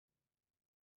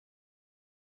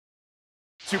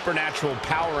Supernatural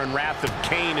power and wrath of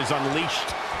Kane is unleashed.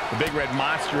 The Big Red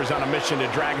Monster is on a mission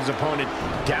to drag his opponent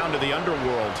down to the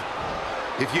underworld.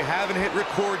 If you haven't hit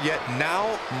record yet,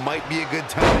 now might be a good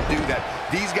time to do that.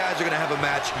 These guys are going to have a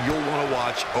match you'll want to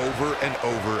watch over and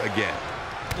over again.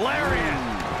 Lariat!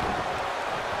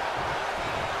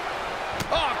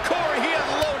 Oh, Corey, he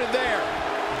unloaded there.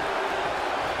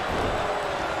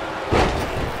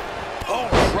 Oh,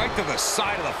 right to the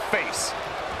side of the face.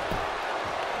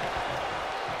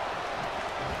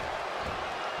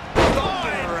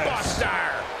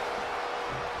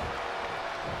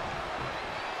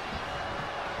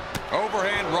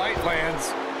 Overhand right lands.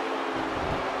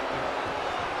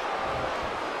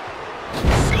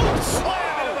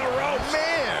 Slam into the rope.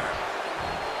 Man.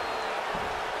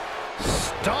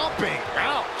 Stomping.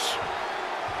 Ouch.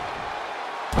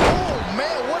 Oh,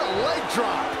 man, what a leg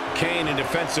drop. Kane in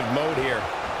defensive mode here.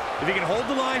 If he can hold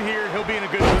the line here, he'll be in a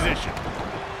good position.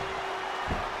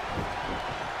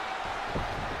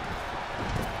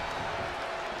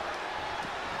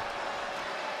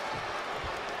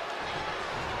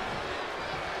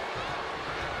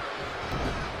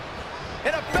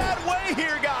 In a bad way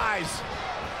here, guys.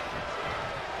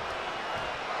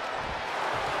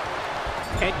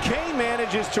 And Kane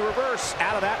manages to reverse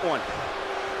out of that one.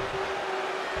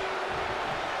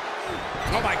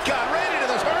 Oh, my God, right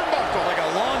into the turnbuckle like a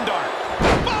lawn dart.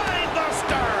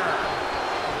 Mindbuster!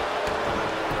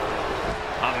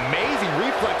 Amazing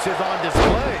reflexes on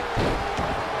display.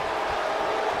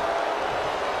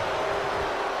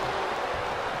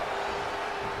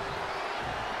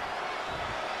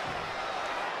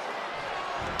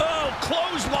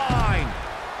 Clothesline.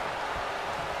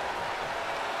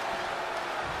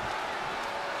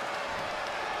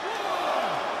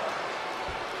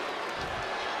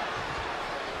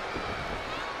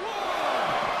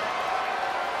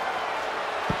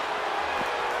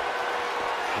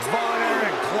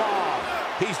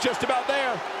 He's just about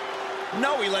there.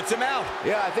 No, he lets him out.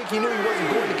 Yeah, I think he knew he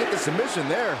wasn't going to get the submission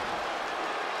there.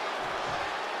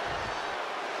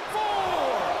 4,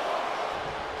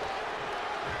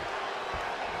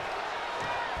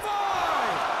 5,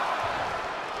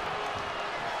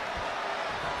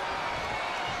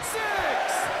 6,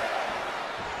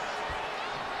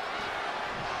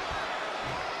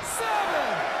 7,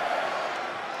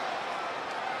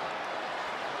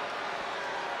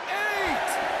 8.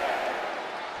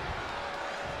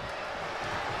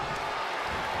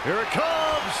 Here it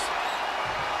comes.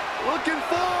 Looking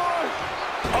for.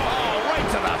 Oh, right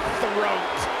to the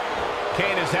throat.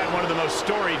 Kane has had one of the most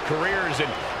storied careers in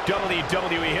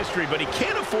WWE history, but he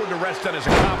can't afford to rest on his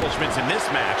accomplishments in this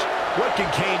match. What can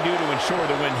Kane do to ensure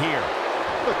the win here?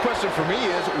 The question for me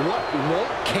is, what won't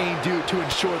Kane do to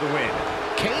ensure the win?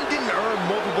 Kane didn't earn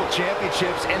multiple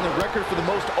championships and the record for the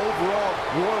most overall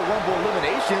Royal Rumble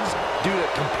eliminations due to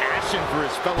compassion for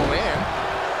his fellow man.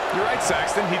 You're right,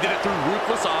 Saxton. He did it through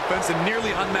ruthless offense and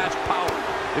nearly unmatched power.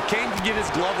 If Kane can get his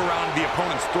glove around the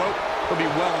opponent's throat, he'll be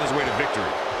well on his way to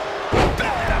victory.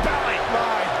 Belly to belly.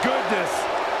 My goodness.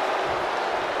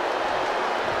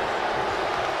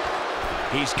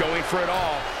 He's going for it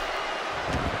all.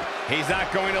 He's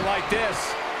not going to like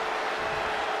this.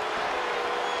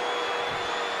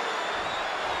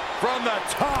 From the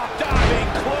top,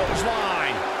 diving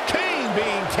clothesline. Kane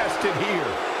being tested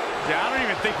here. Yeah, I don't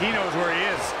even think he knows where he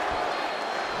is.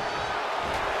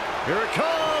 Here it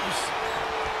comes.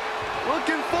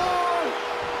 Looking for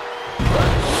a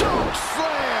choke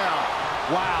slam.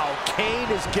 Wow, Kane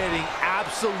is getting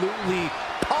absolutely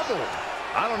pummeled.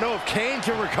 I don't know if Kane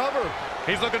can recover.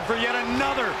 He's looking for yet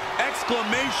another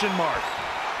exclamation mark.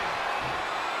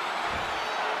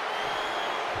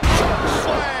 Choke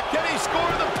slam. Can he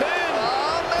score the pin?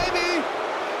 Maybe.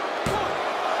 1,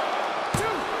 2,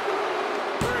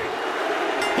 3.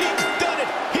 He's done it.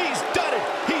 He's done it.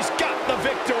 He's got the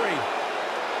victory.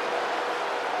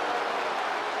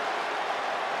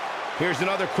 Here's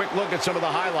another quick look at some of the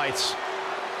highlights.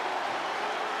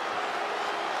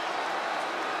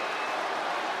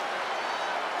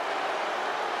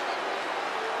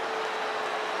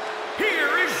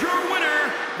 Here is your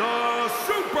winner, the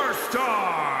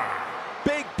Superstar.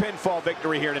 Big pinfall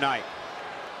victory here tonight.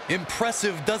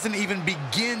 Impressive doesn't even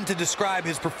begin to describe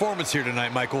his performance here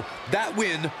tonight, Michael. That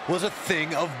win was a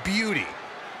thing of beauty.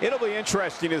 It'll be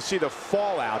interesting to see the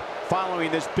fallout following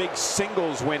this big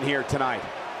singles win here tonight.